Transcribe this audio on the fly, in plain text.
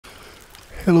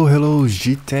Hello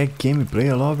G-Tech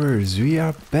gameplay lovers, we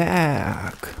are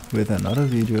back with another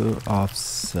video of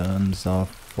Sons of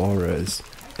Forest,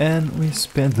 and we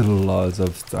spent lots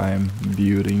of time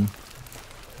building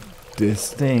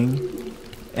this thing,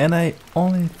 and I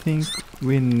only think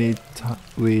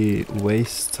we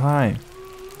waste time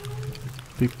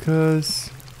because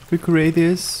we create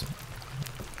this.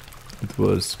 It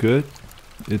was good,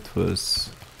 it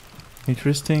was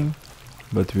interesting,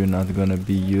 but we're not gonna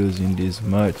be using this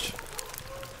much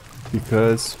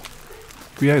because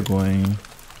we are going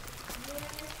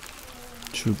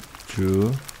to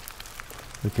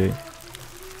okay,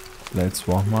 let's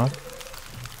warm up.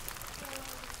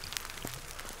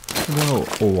 I don't know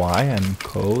why I'm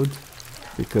cold,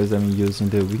 because I'm using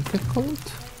the winter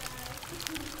coat.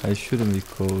 I shouldn't be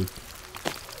cold.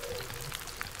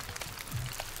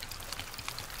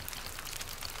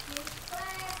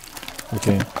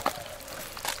 Okay,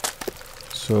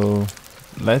 so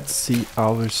let's see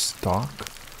our stock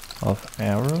of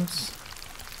arrows.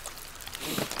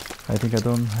 I think I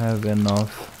don't have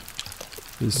enough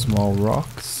small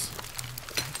rocks,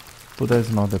 but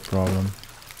that's not the problem.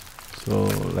 So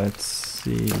let's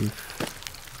see if,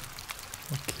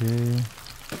 okay,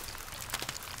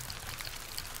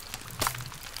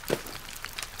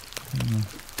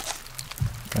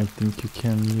 I think you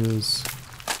can use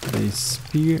the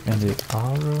spear and the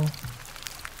arrow.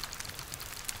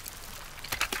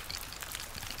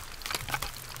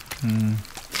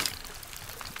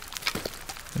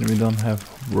 And we don't have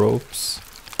ropes,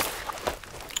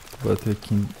 but I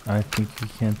think we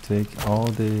can take all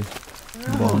the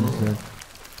bones that...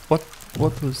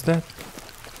 What was that?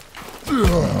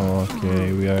 Oh,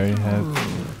 okay, we already have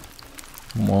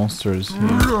monsters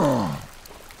here.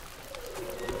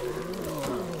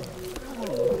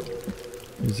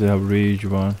 It's a rage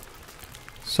one.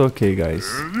 So okay guys,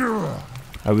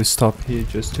 I will stop here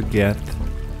just to get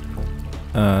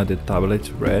the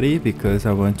tablet ready, because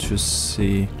I want to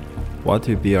see what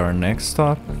will be our next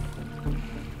stop.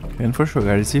 And for sure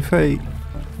guys, if I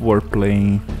were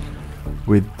playing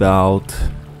without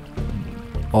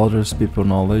others people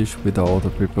knowledge, without other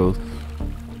people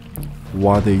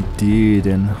what they did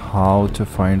and how to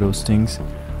find those things,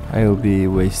 I will be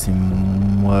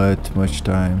wasting much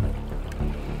time.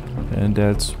 And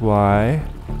that's why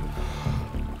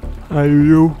I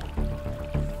will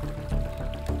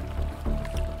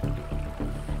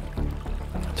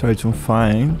try to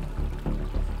find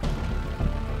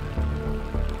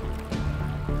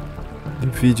the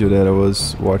video that I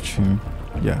was watching.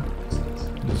 Yeah,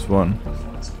 this one.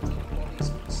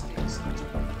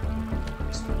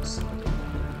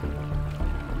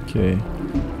 Okay,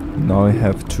 now I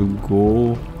have to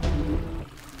go.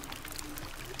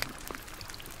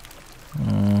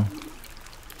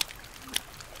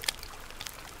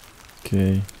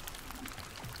 Okay,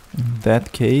 in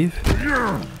that cave.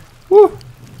 Woo!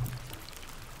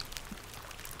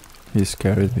 He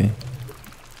scared me.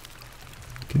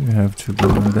 Okay, we have to go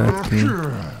in that cave.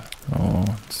 Oh,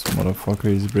 this motherfucker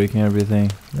is breaking everything.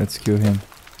 Let's kill him.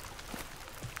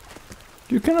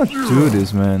 You cannot do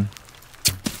this, man.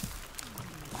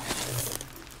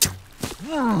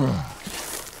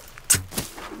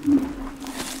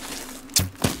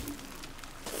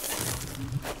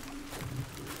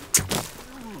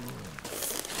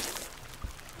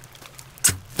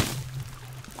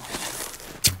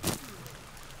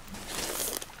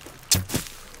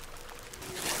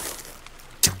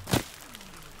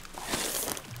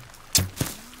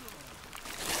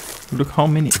 Look how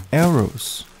many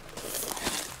arrows.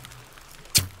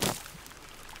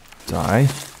 Die.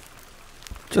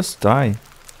 Just die.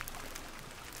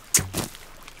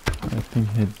 I think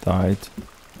he died.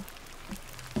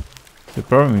 The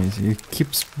problem is it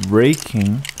keeps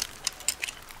breaking.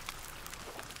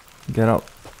 Get out.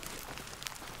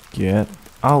 Get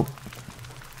out.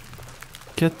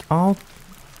 Get out.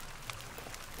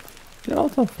 Get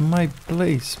out of my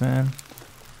place, man.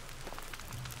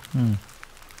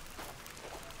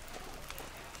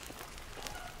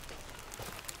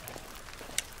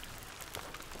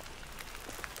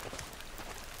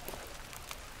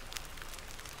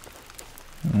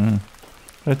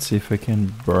 Let's see if I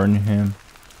can burn him.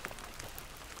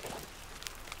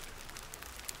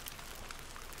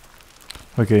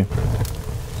 Okay,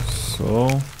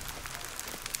 so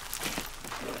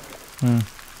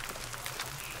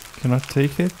cannot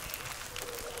take it.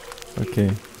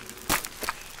 Okay,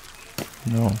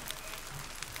 no.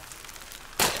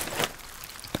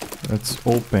 Let's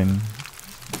open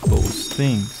those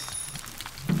things.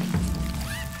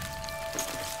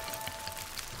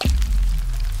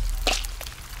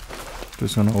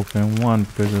 Just gonna open one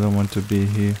because I don't want to be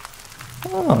here.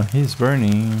 Oh, he's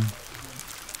burning.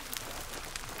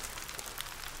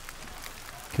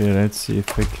 Okay, let's see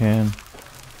if I can.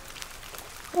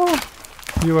 Oh,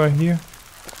 you are here.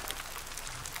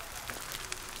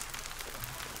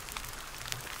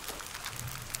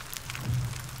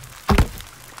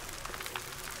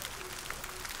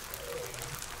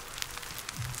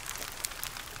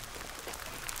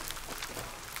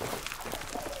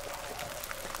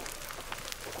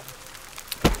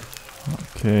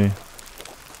 Okay.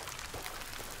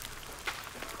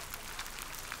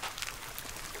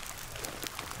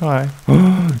 Hi.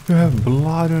 You have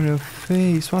blood on your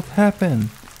face. What happened?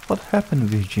 What happened,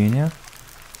 Virginia?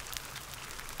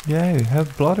 Yeah, you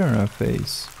have blood on your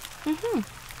face.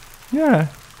 Yeah.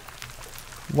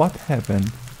 What happened?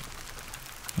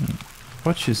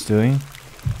 What she's doing?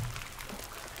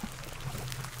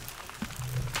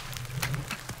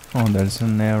 Oh, there's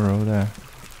an arrow there.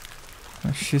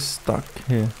 She's stuck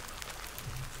here.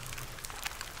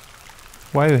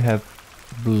 Why you have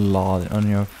blood on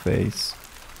your face?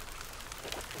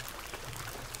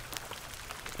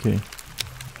 Okay,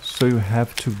 so you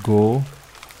have to go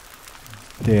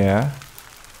there,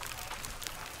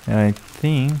 and I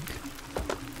think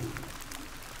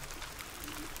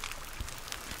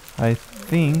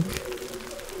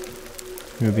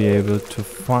we'll be able to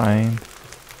find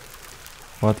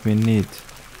what we need.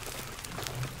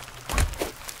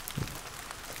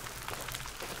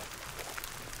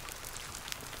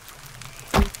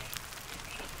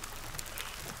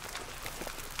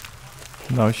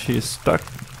 Now she is stuck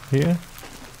here.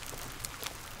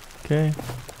 Okay.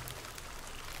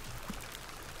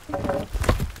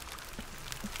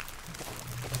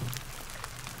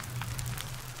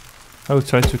 I will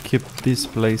try to keep this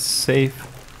place safe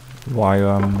while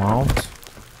I'm out.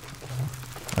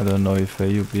 I don't know if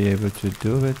you'll be able to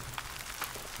do it.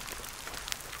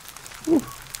 Woo.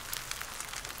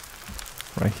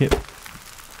 Right here.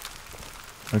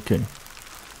 Okay.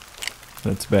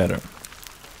 That's better.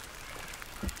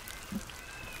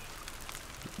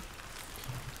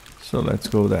 So let's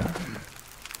go there.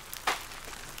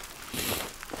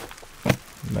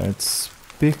 Let's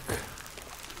pick.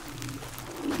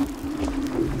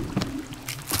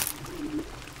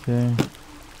 Okay.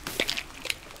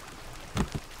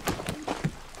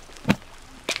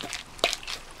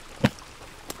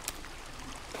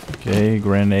 Okay,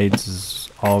 grenades is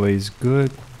always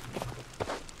good.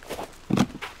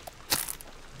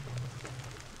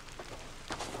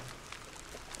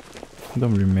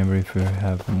 Don't remember if we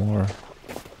have more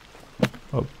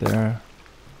up there.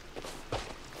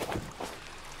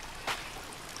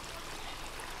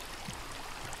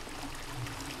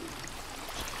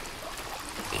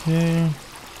 Okay,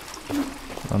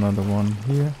 another one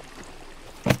here.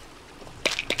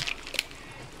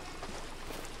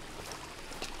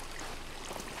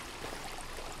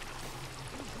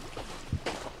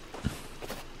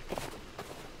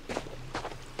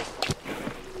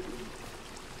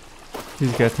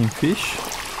 He's getting fish.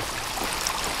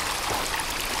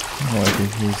 Oh, I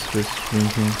think he's just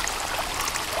drinking.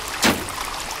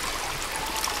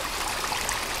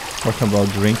 Talking about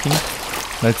drinking.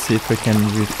 Let's see if I can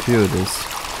refill this.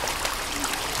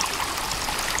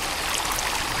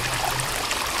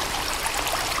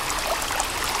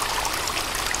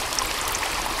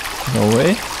 No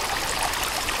way.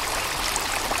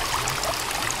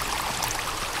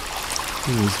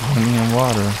 He is running on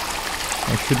water.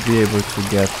 I should be able to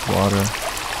get water.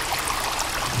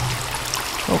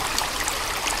 Oh.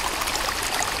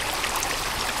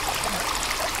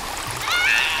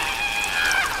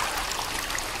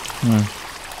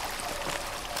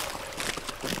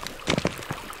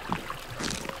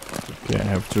 Okay, I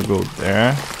have to go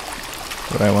there,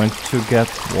 but I want to get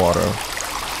water.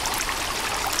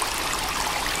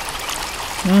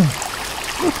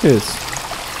 Look at this.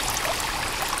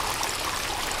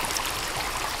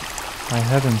 I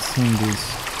haven't seen this.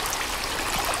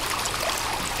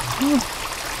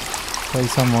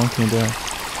 There's some monkey there.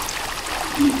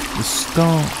 The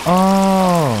stone.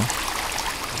 Oh!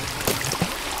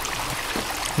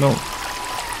 No.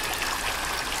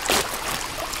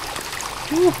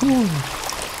 Woohoo!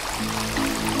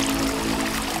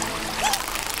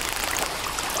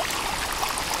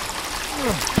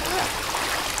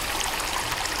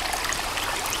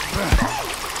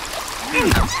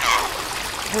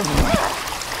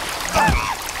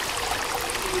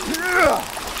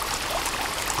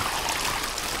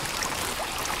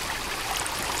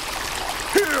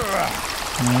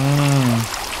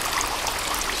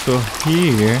 So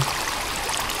here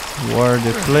were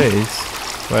the place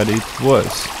where it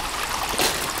was,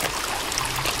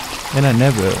 and I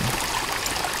never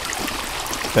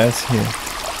pass here.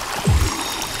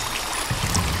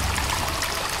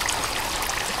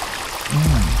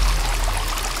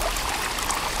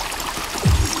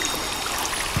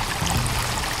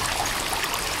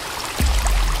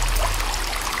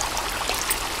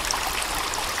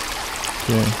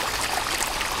 Okay.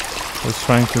 I was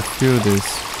trying to fill this.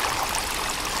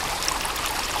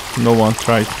 No one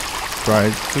tried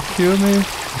to kill me.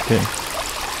 Okay.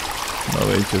 No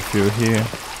way to fill here.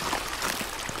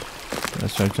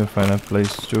 Let's try to find a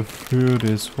place to fill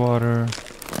this water.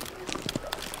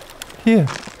 Here.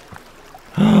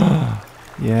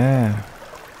 Yeah.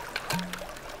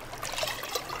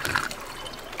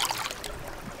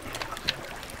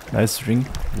 Let's drink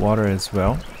water as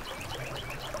well.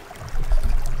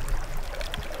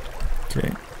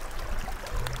 Okay.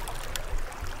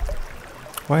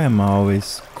 Why am I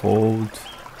always cold?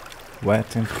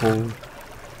 Wet and cold?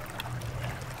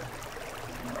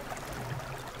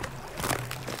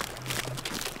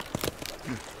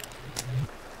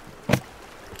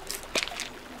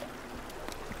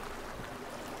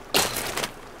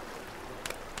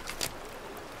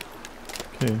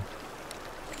 Okay.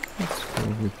 Let's go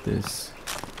with this.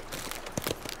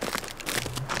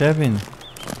 Kevin,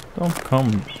 don't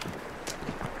come.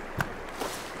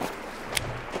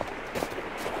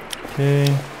 Okay.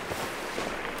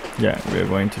 Yeah, we're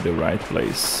going to the right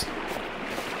place.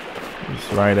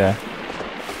 It's right there.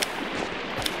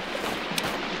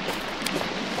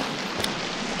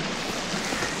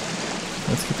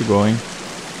 Let's keep going.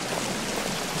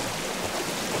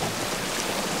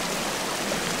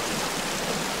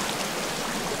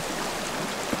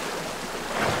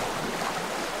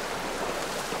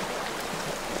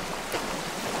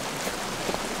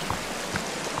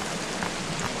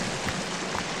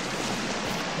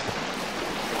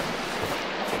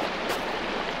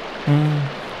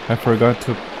 I forgot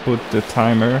to put the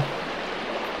timer,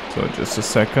 so just a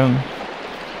second.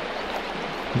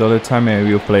 The other time I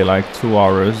will play like 2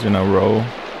 hours in a row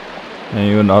and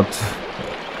you will not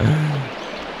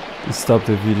stop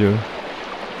the video.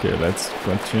 Okay, let's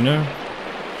continue.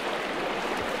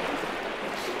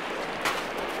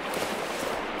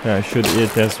 Yeah, I should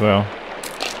eat as well.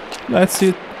 Let's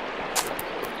eat.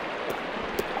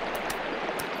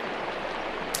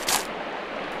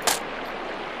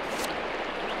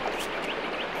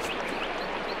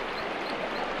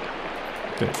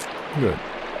 Okay, good.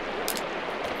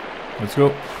 Let's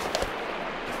go.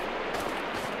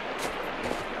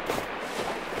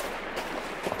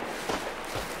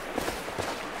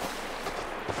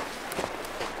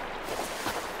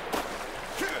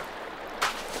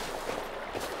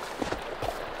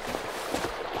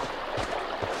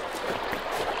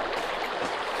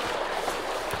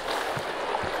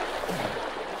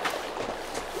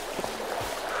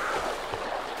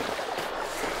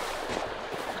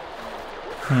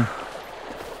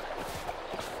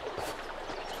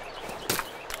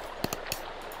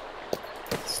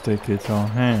 Let's take it on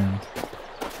hand.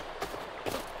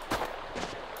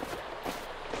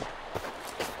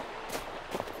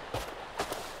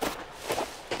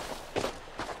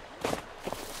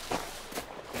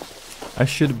 I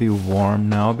should be warm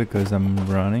now because I'm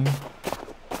running.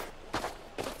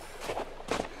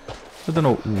 I don't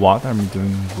know what I'm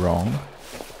doing wrong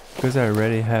because I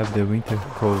already have the winter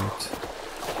coat.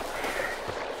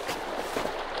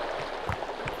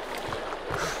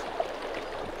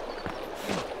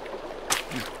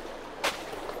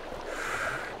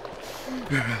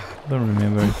 Don't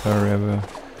remember if I ever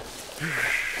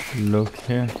look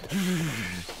here.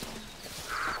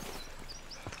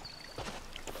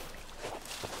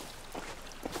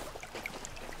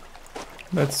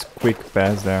 Let's quick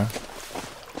pass there.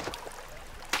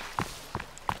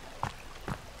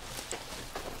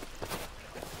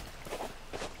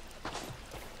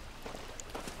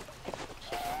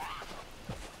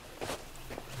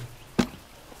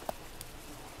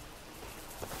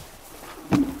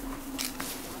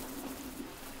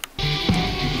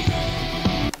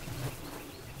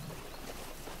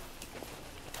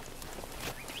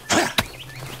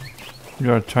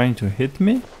 You are trying to hit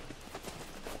me?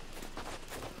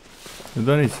 You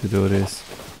don't need to do this.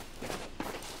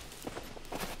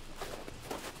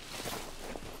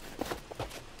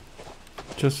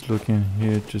 Just looking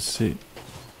here to see if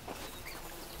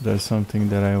there's something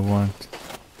that I want.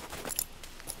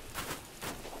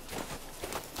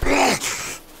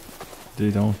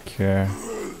 They don't care.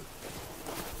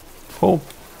 Hope.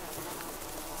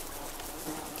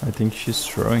 I think she's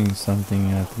throwing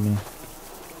something at me.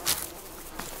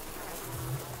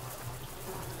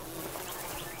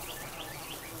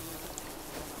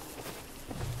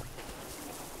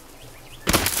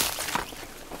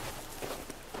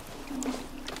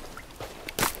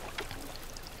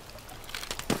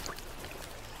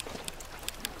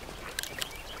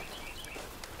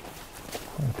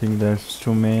 think there's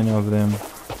too many of them.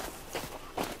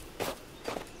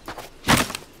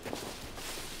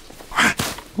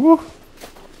 Woo!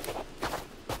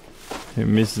 He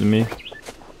missed me.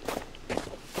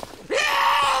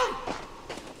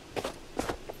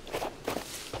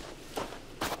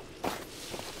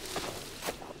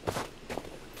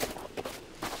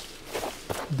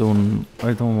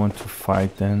 I don't want to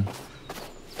fight then.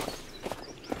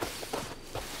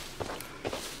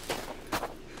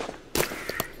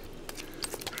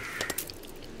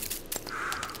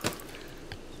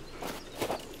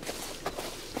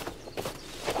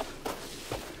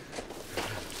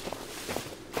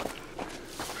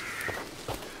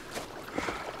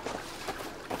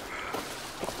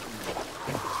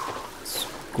 Let's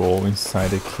go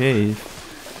inside the cave.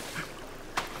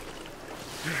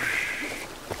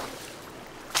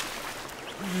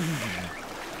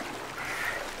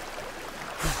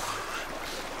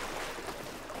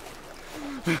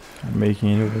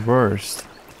 Making it the worst.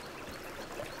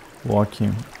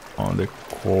 Walking on the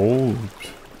cold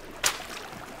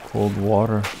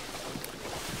water.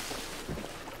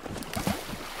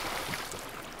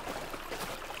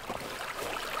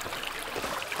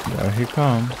 There he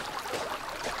comes.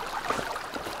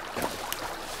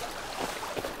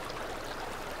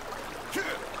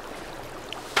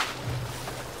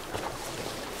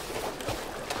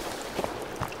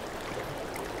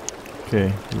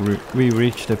 Okay, we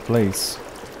reached the place.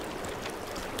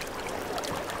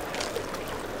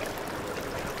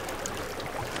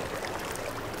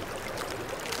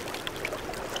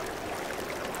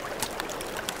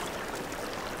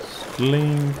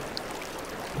 Sling.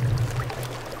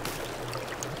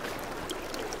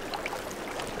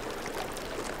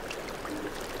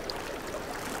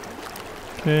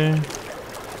 Okay.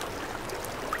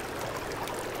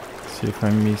 See if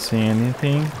I'm missing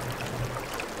anything.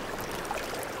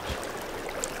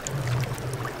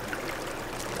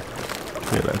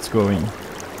 Okay, let's go in.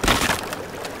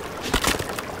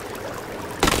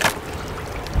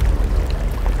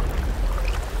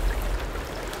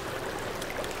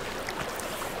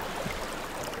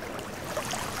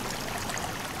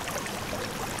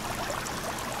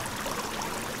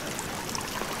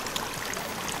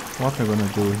 What I'm gonna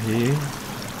do here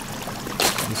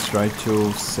is try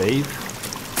to save.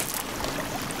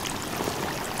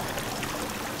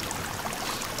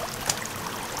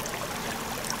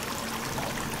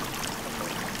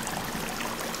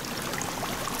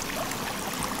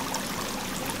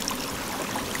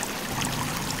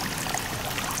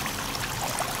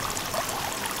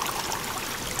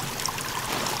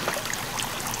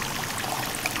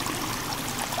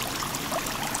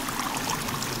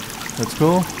 Let's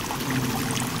go.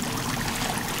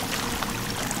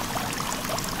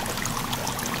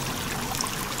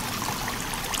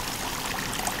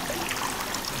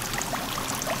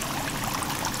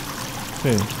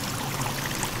 Okay.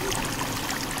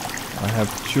 I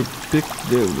have to pick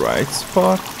the right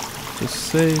spot to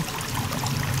save.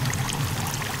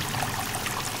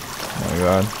 Oh my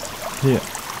god. Here.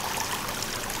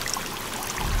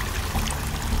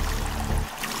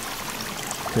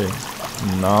 Okay.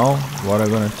 Now what I'm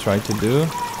gonna try to do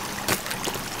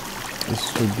is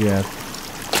to get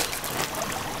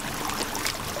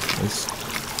this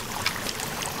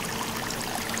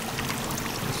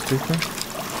sticker.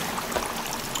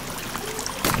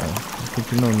 I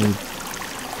think no need.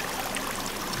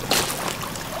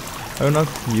 I will not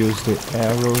use the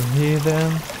arrow here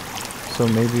then, so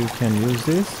maybe you can use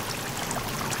this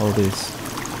or this.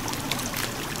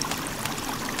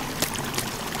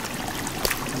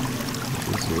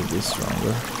 This will be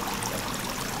stronger.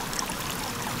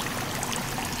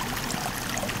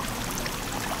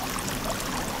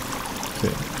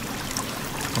 Okay.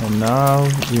 And now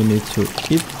you need to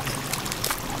eat.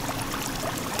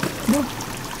 No.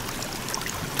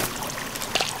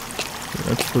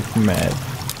 Let's put mad.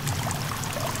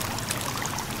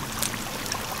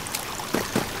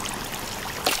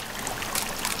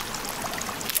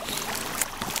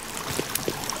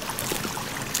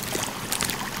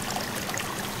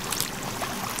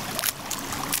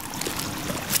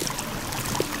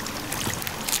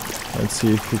 Let's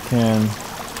see if we can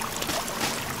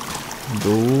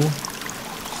do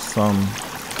some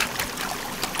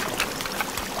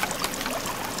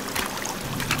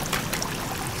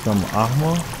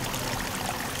armor.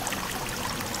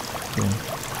 Okay.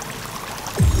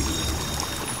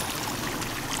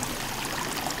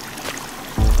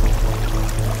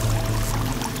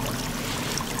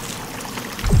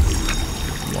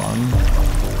 One,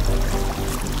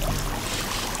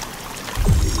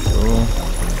 two,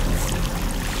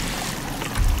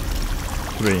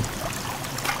 three.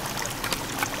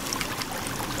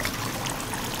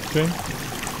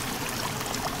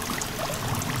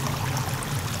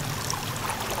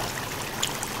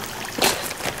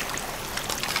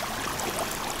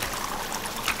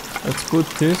 Let's put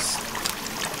this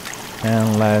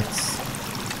and let's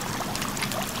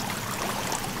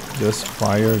just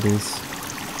fire this.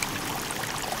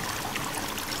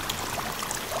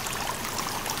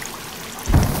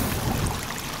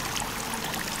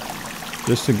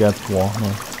 Just to get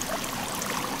warmer.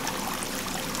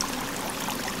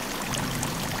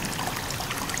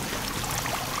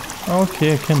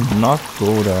 Okay, I cannot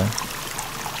go there.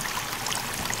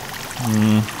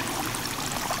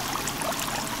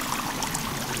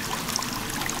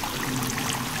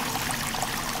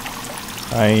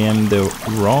 I am the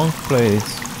wrong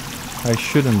place. I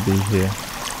shouldn't be here.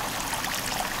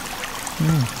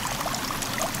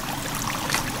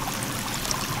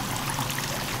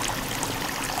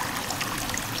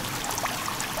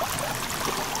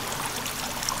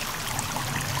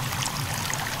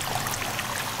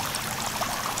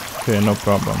 Okay, no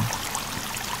problem.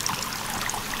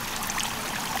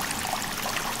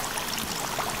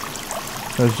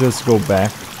 Let's just go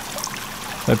back.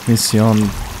 Let me see on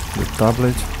the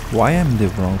tablet why I'm in the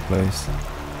wrong place.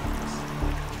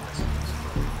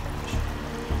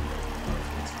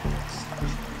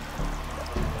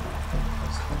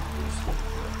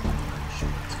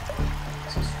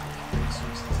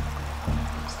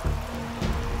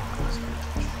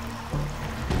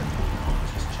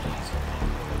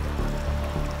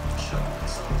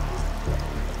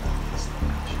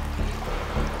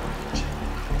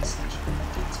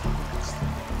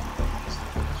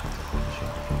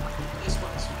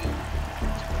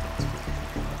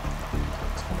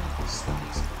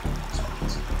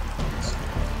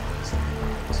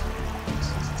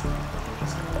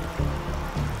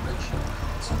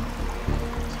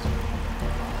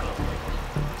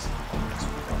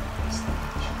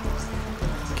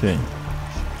 Okay,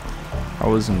 I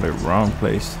was in the wrong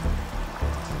place.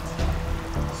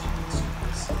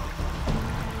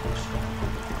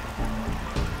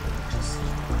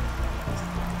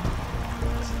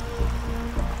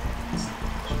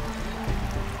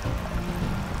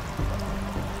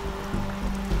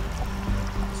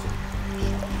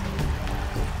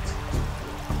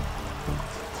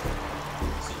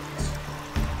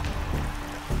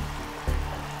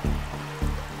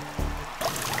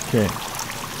 Okay.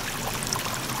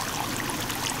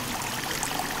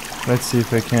 Let's see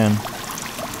if I can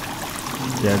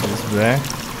get this back.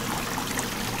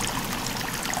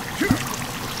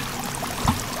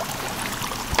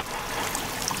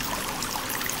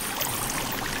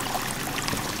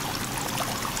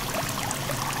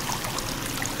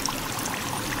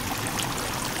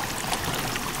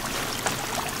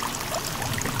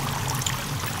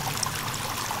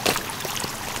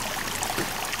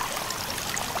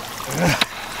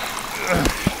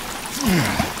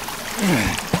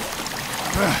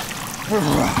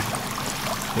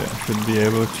 Yeah, I should be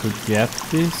able to get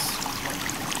this.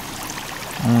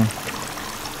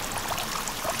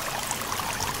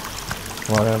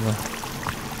 Whatever.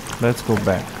 Let's go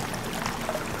back.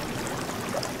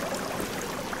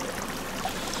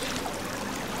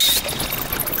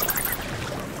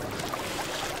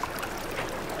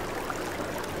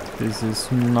 This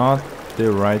is not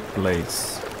the right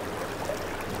place.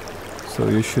 So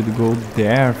you should go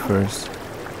there first.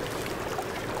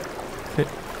 Okay.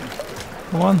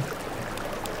 Come on.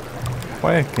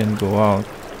 Why I can't go out?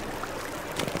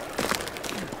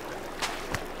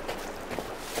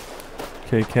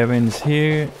 Okay, Kevin is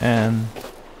here and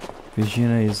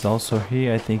Virginia is also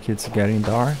here. I think it's getting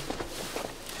dark.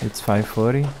 It's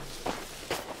 5:40.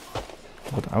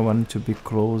 But I want to be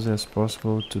close as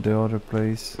possible to the other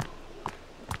place.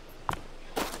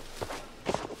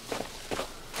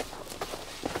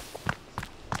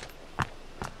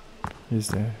 Is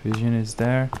there? Virginia is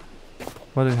there.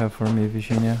 What do you have for me,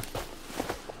 Virginia?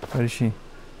 Where is she?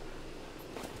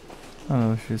 Oh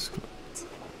no, she's...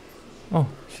 Oh,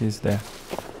 she's there.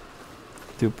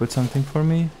 Do you put something for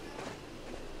me?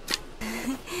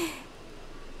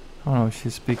 Oh no,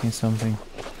 she's speaking something.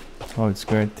 Oh, it's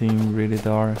getting really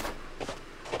dark.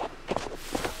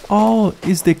 Oh,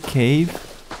 is the cave?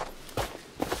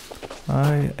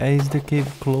 Is the cave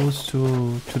close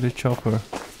to the chopper?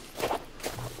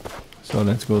 So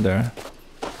let's go there.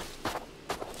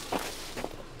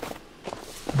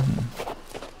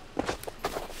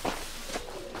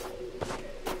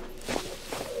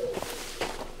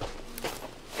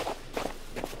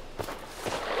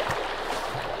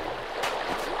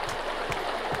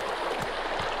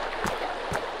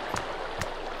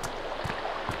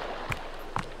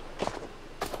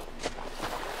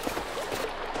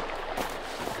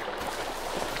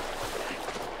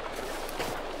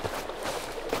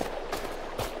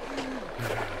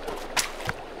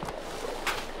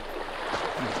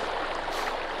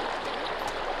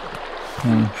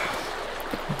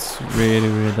 It's really,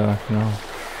 really dark now.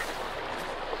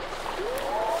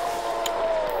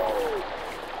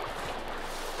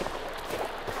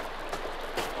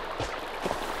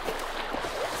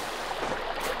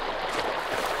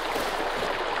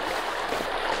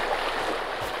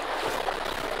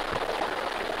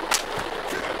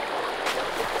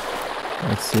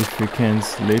 Let's see if we can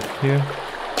sleep here.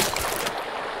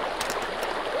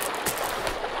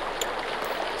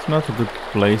 It's not a good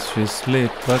place to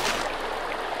sleep, but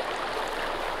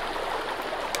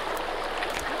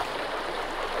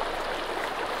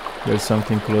there's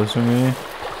something close to me.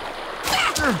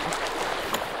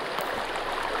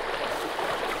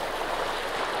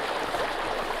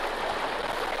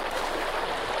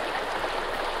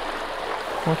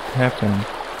 What happened?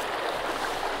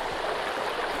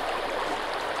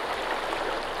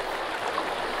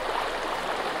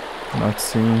 Not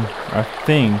seeing a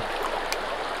thing.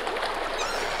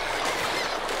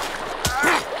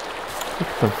 What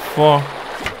the fuck?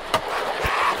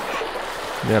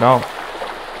 Get out.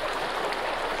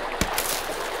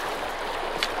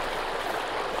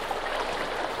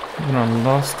 I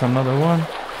lost another one.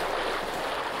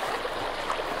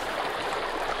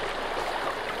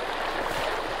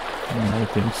 I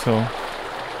think so.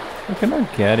 I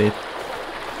cannot get it.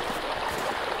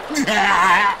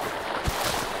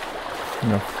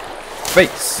 No.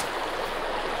 Face!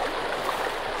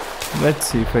 Let's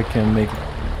see if I can make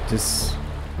this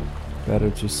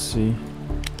better to see.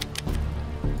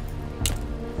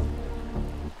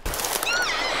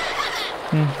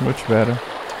 Much better.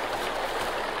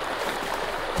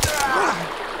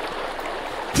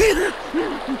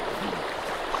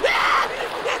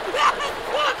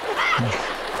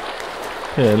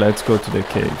 Okay, let's go to the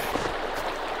cave.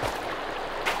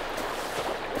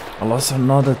 I lost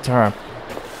another trap.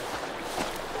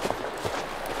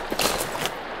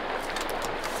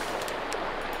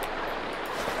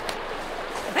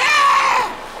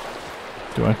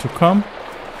 Do you want to come?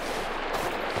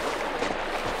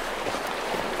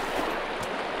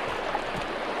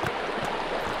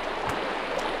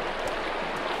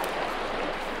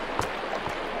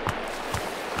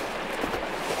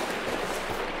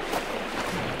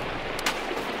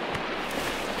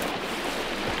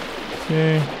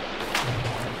 Okay.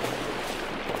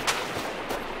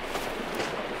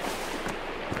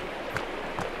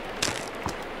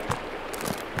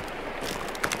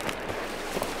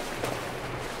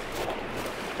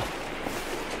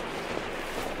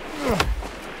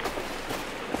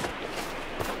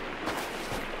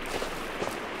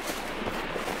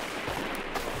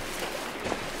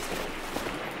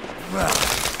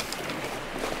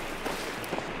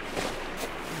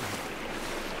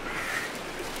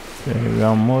 Okay, we're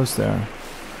almost there.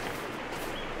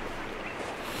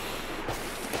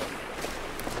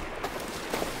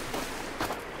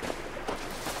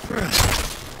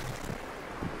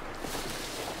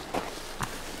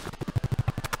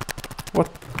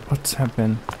 What's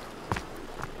happened?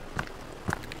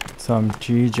 Some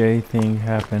GJ thing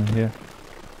happened here.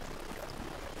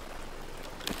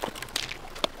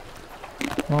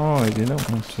 Oh, I didn't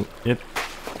want to eat,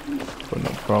 but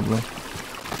no problem.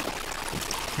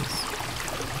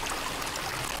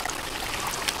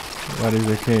 What is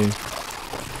the cave?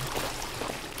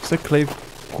 It's a cave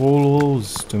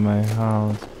close to my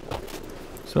house.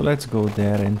 So let's go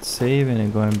there and save and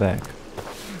then going back.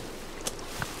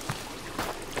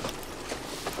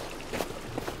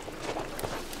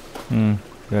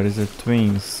 There is a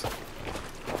twins.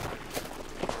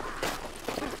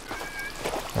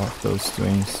 Of those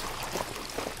twins.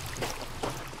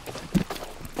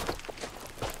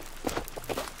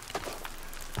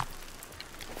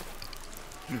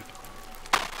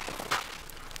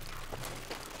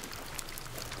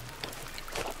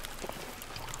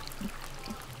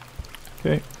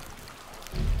 Okay.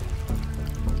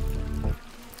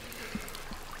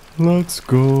 Let's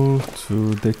go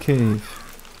to the cave.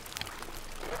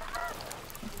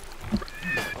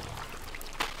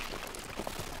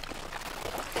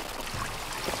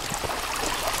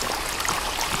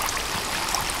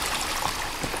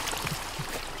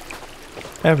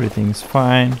 Everything's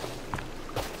fine.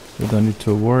 You don't need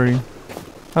to worry.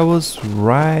 I was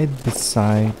right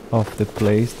beside of the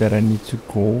place that I need to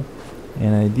go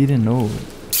and I didn't know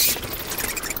it.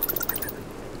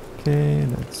 Okay,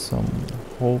 that's some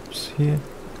hopes here.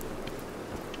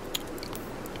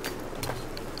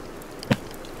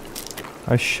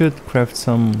 I should craft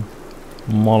some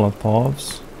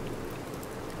Molotovs.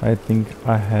 I think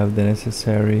I have the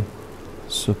necessary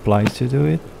supplies to do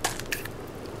it.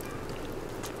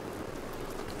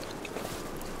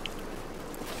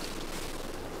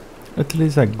 At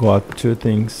least I got 2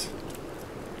 things.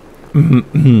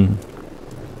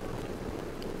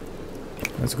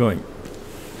 Let's go.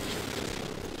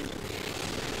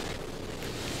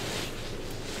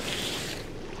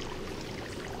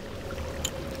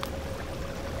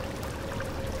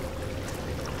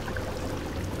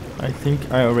 I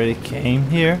think I already came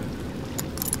here.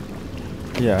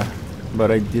 Yeah, but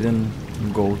I didn't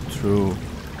go through.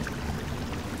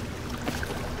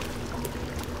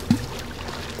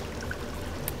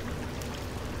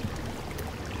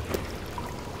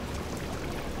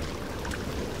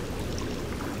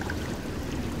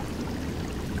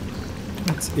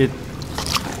 That's it.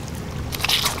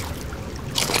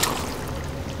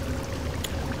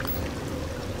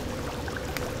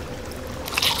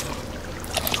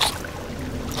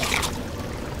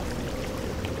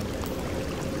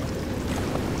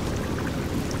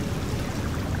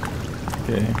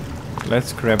 Okay,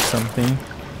 let's grab something.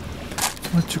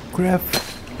 What to grab?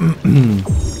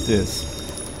 This.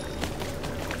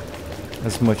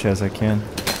 As much as I can.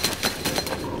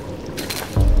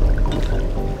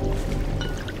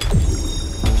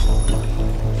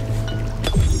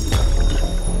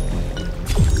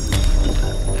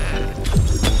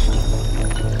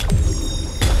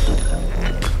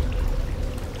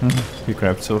 He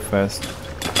grabbed so fast.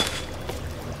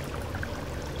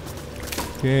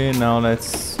 Okay, now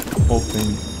let's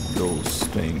open those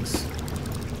things.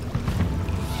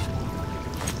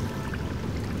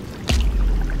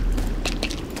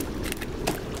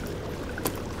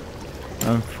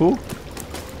 I'm full.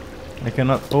 I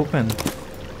cannot open.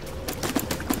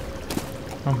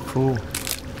 I'm full.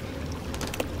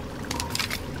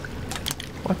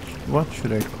 What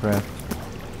should I craft?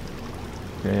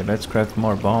 Okay, let's craft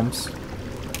more bombs.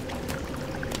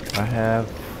 I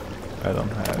don't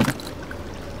have.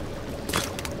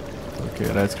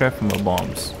 Okay, let's craft more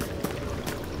bombs.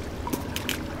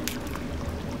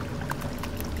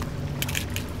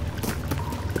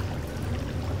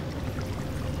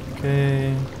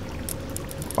 Okay,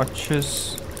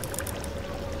 watches.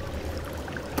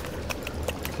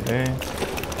 Okay,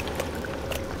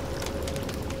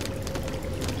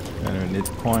 and we need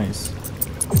coins.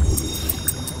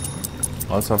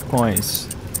 Lots of coins.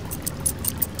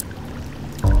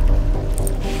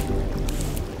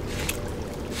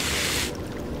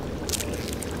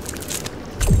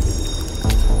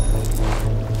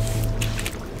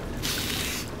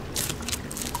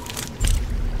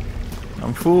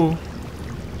 I'm full.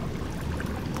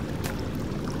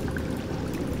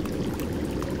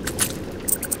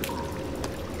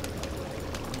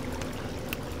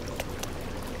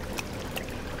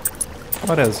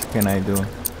 What else can I do?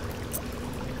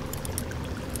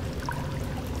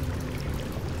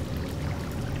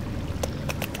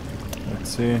 Let's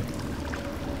see.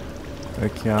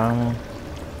 Vecchiamo.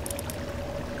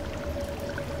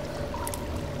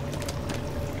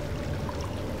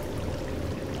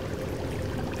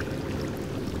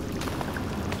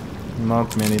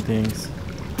 Not many things.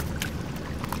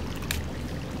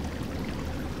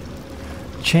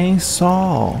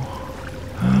 Chainsaw.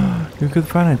 You could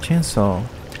find a chainsaw.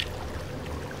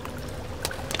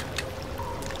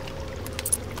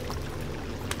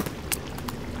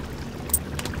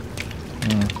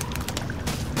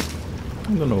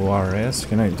 I don't know what else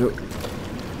can I do.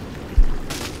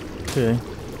 Okay.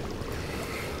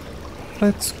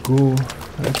 Let's go.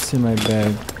 Let's see my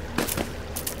bag.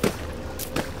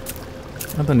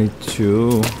 I don't need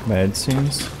 2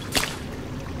 medicines.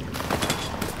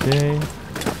 Okay.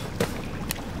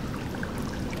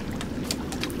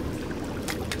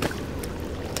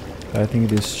 I think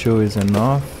this 2 is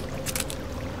enough.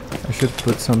 I should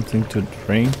put something to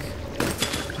drink.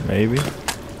 Maybe.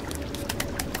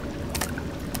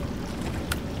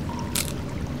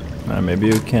 Maybe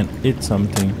you can eat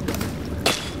something.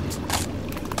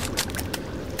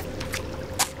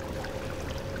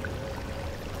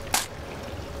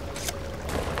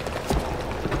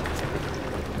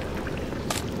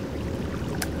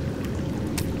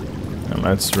 And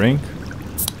let's drink.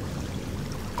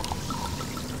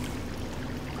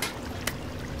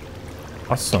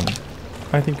 Awesome.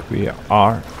 I think we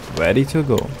are ready to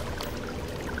go.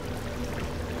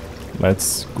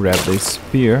 Let's grab the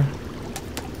spear,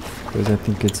 because I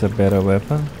think it's a better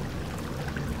weapon.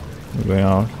 We're going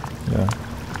out. Yeah.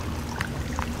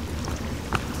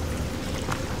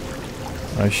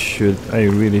 I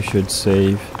really should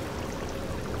save,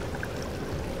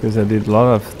 because I did a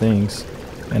lot of things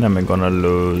and I'm gonna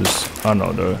lose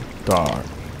another dart.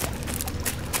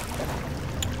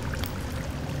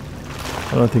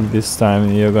 I don't think this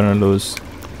time you're gonna lose,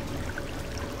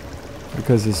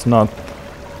 because it's not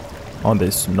on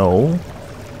the snow.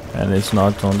 and it's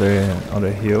not on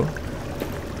the hill.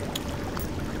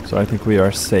 So I think we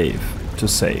are safe to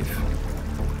save.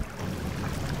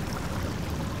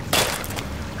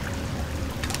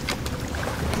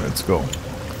 Let's go.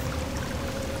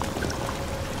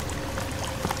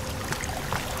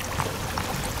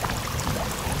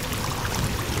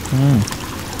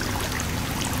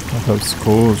 I have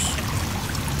schools.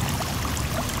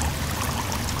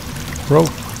 Bro.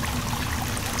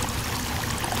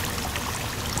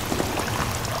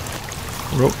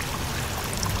 Bro.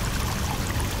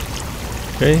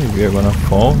 Okay, we are gonna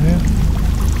fall here.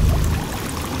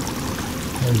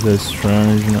 There's a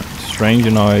strange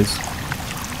noise.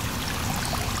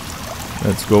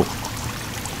 Let's go.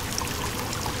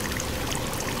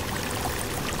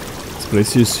 This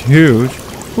place is huge.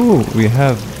 Ooh, we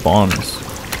have bombs.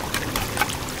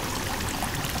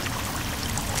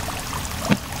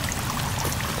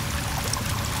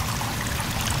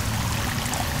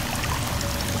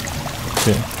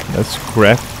 Okay, let's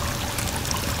grab.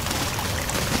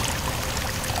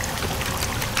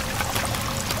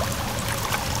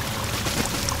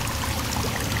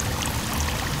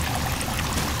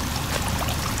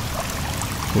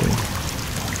 Okay.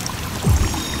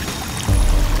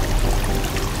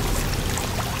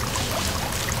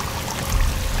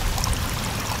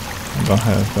 I don't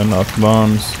have enough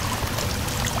bombs.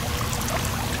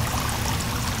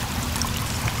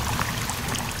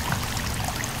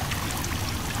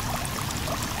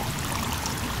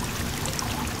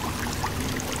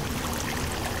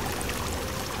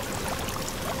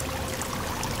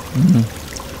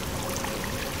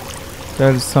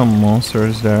 There's some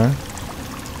monsters there.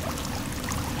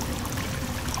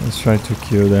 Let's try to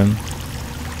kill them.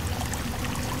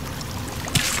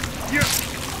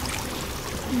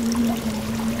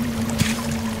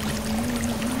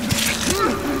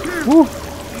 Woo.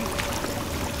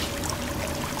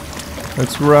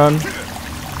 Let's run.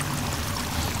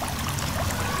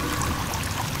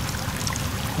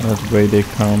 That way they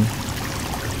come.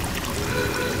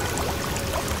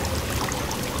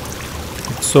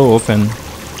 It's so open.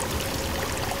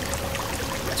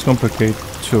 It's complicated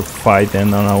to fight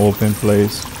them on an open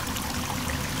place.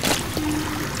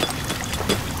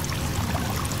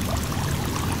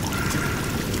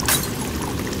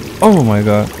 Oh my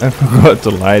god, I forgot to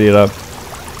light it up.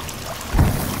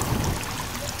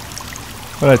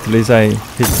 But at least I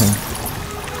hit him.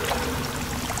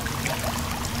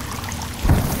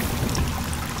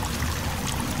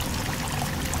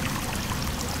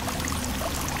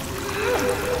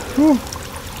 Whew.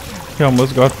 He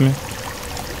almost got me.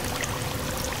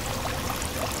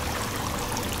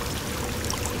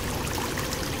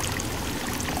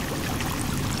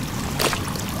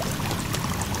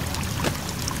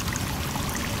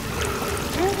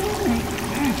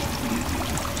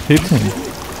 Hit him.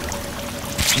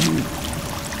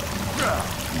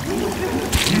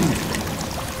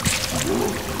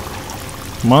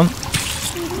 Come on.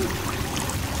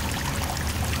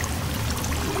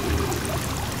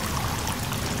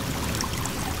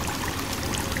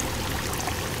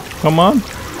 Come on.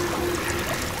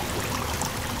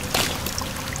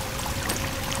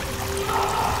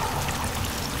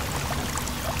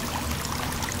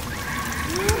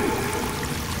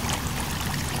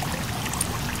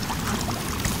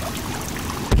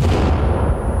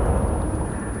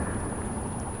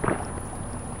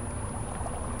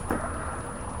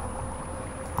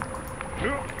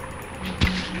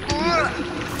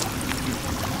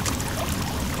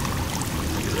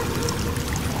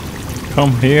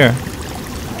 Come here.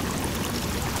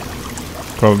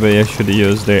 Probably I should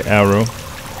use the arrow.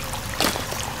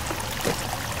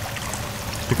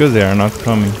 Because they are not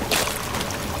coming.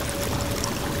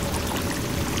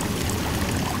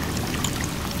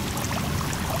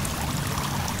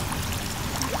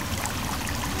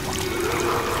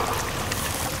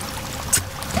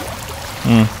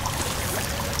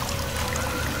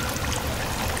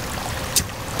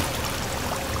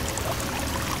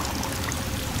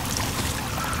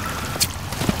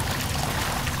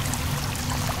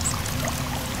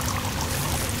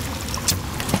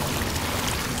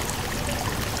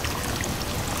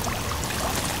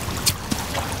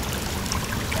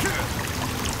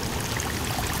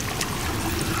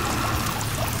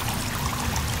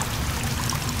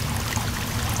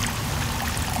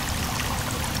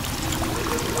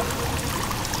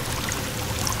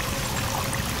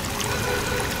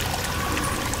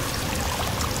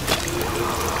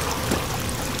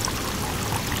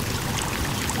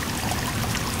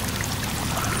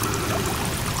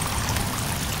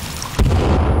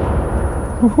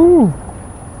 Woohoo!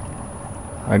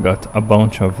 I got a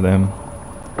bunch of them.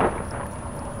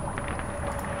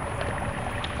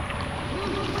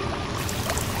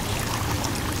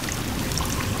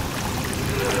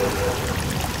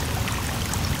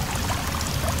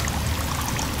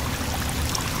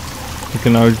 Okay,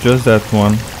 now it's just that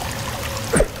one.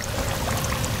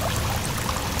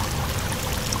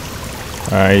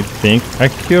 I think I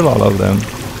killed all of them.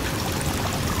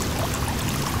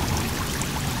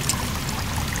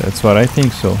 That's what I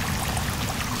think so.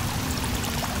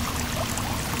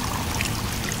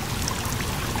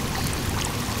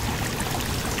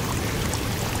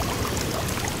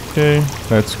 Okay,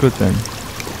 that's good then.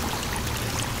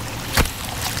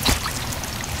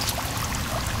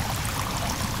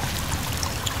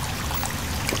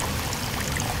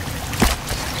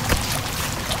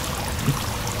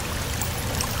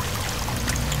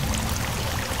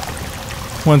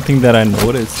 One thing that I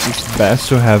noticed, it's best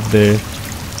to have the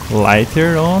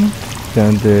lighter on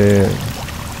than the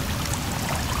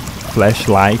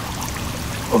flashlight,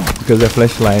 because the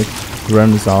flashlight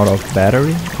runs out of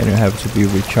battery and you have to be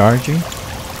recharging,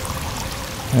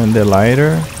 and the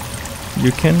lighter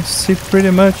you can see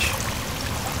pretty much.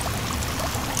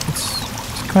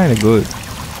 It's kind of good.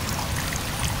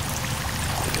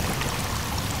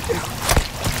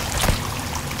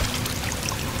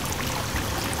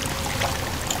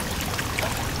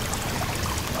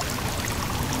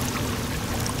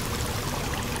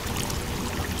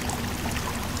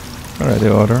 Alright,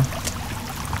 the order.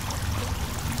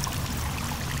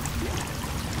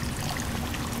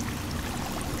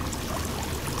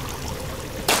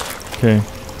 Okay.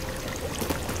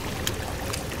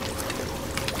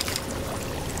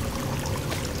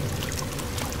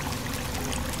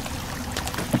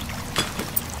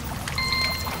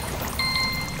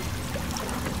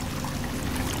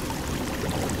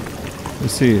 You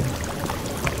see,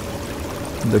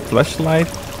 the flashlight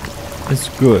is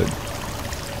good,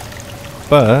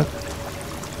 but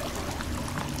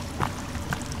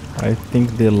I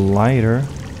think the lighter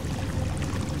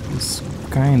is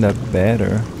kinda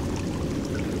better.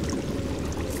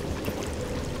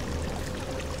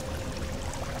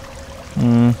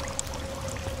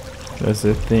 That's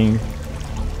the thing.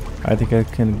 I think I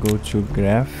can go to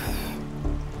graph,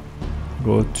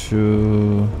 go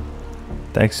to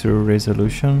texture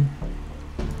resolution.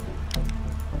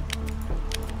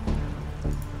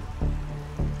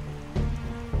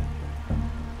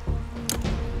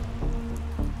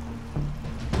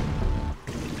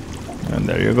 And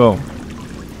there you go.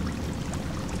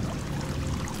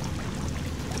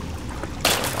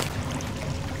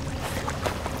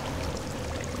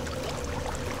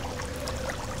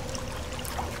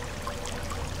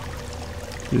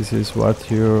 This is what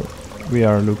we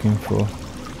are looking for.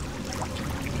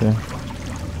 Okay.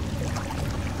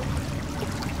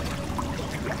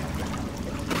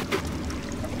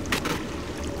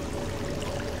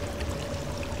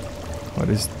 What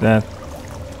is that?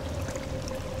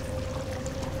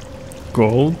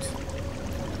 Gold?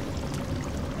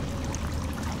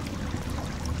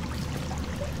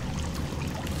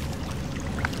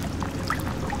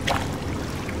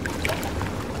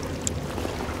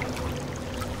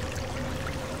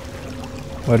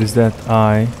 What is that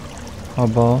eye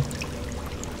about?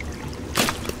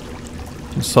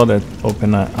 You saw that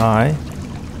open an eye.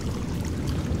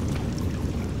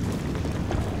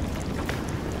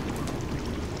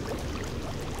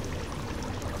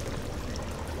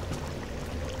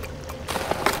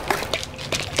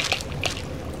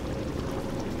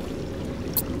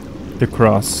 The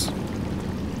cross.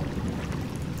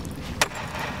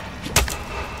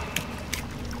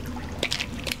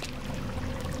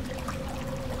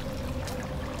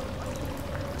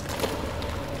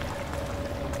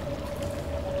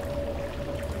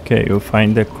 Okay, you'll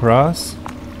find the cross,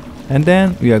 and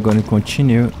then we are going to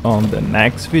continue on the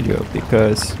next video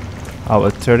because our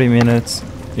 30 minutes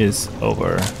is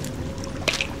over.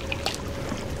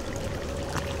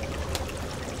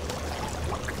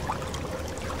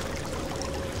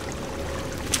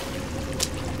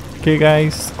 Okay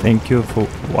guys, thank you for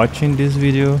watching this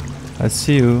video. I'll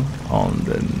see you on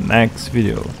the next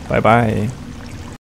video. Bye bye.